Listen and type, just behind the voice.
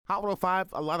Hot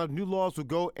 105, a lot of new laws will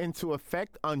go into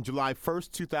effect on July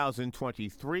 1st,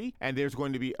 2023, and there's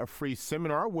going to be a free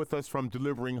seminar with us from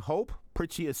Delivering Hope.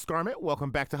 Pritichie Escarment,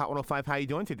 welcome back to Hot 105. How are you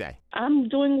doing today? I'm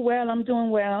doing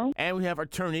well. And we have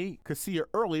attorney Kaysia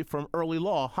Earley from Earley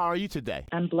Law. How are you today?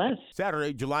 I'm blessed.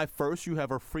 Saturday, July 1st, you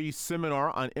have a free seminar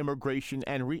on immigration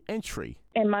and reentry.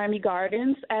 In Miami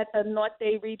Gardens at the North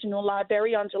Dade Regional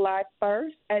Library on July 1st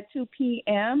at 2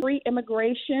 p.m. Free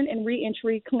immigration and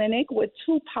reentry clinic with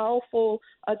two powerful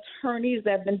attorneys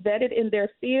that have been vetted in their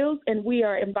fields, and we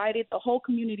are invited the whole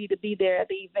community to be there at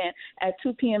the event at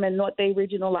 2 p.m. at North Dade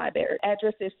Regional Library.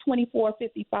 Address is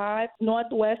 2455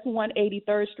 Northwest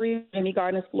 183rd Street, Miami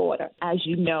Gardens, Florida. As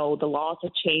you know, the laws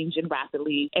are changing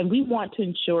rapidly, and we want to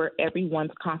ensure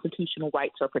everyone's constitutional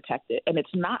rights are protected. And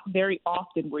it's not very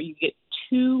often where you get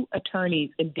two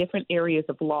attorneys in different areas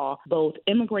of law, both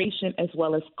immigration as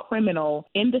well as criminal,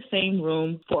 in the same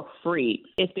room for free.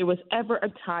 If there was ever a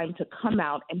time to come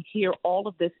out and hear all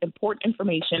of this important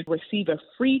information, receive a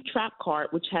free trap card,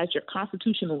 which has your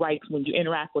constitutional rights when you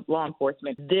interact with law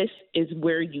enforcement, this is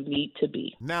where you need to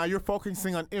be. Now, you're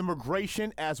focusing on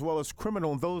immigration as well as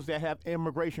criminal. Those that have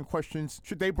immigration questions,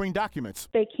 should they bring documents?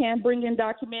 They can bring in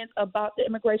documents about the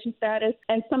immigration status,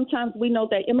 and sometimes we know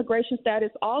that immigration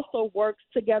status also works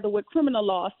together with criminal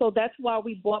law. So that's why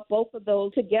we brought both of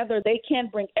those together. They can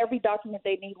bring every document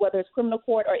they need, whether it's criminal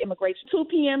court or immigration. 2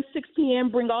 p.m., 6 p.m.,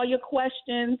 bring all your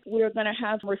questions. We're going to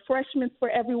have refreshments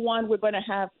for everyone. We're going to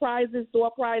have prizes,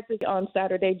 door prizes on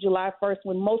Saturday, July 1st,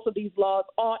 when most of these laws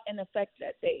are in effect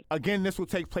that day. Again, this will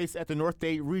take place at the North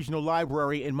Dade Regional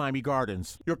Library in Miami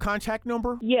Gardens. Your contact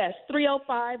number? Yes,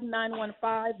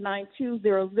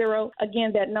 305-915-9200.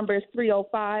 Again, that number is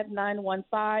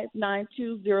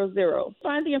 305-915-9200.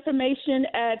 Find the information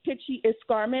at Pritichie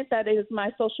Escarment, that is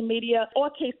my social media, or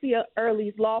Kaysia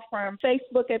Earley's law firm.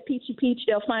 Facebook at Peachy Peach,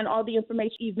 they'll find all the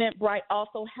information. Eventbrite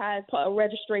also has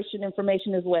registration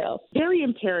information as well. Very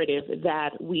imperative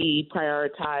that we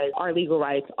prioritize our legal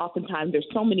rights. Oftentimes there's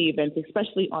so many events,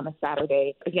 especially on a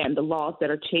Saturday. Again, the laws that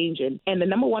are changing. And the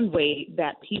number one way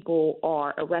that people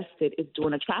are arrested is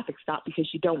during a traffic stop, because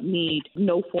you don't need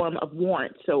no form of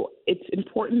warrant. So it's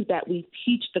important that we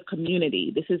teach the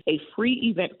community. This is a free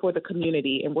event for the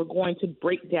community, and we're going to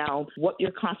break down what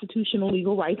your constitutional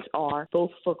legal rights are,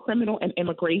 both for criminal and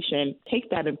immigration. Take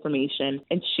that information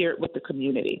and share it with the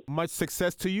community. Much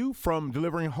success to you from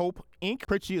Delivering Hope, Inc.,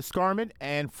 Pritichie Escarment,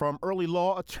 and from Earley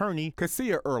Law attorney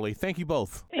Kaysia Earley. Thank you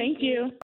both. Thank you.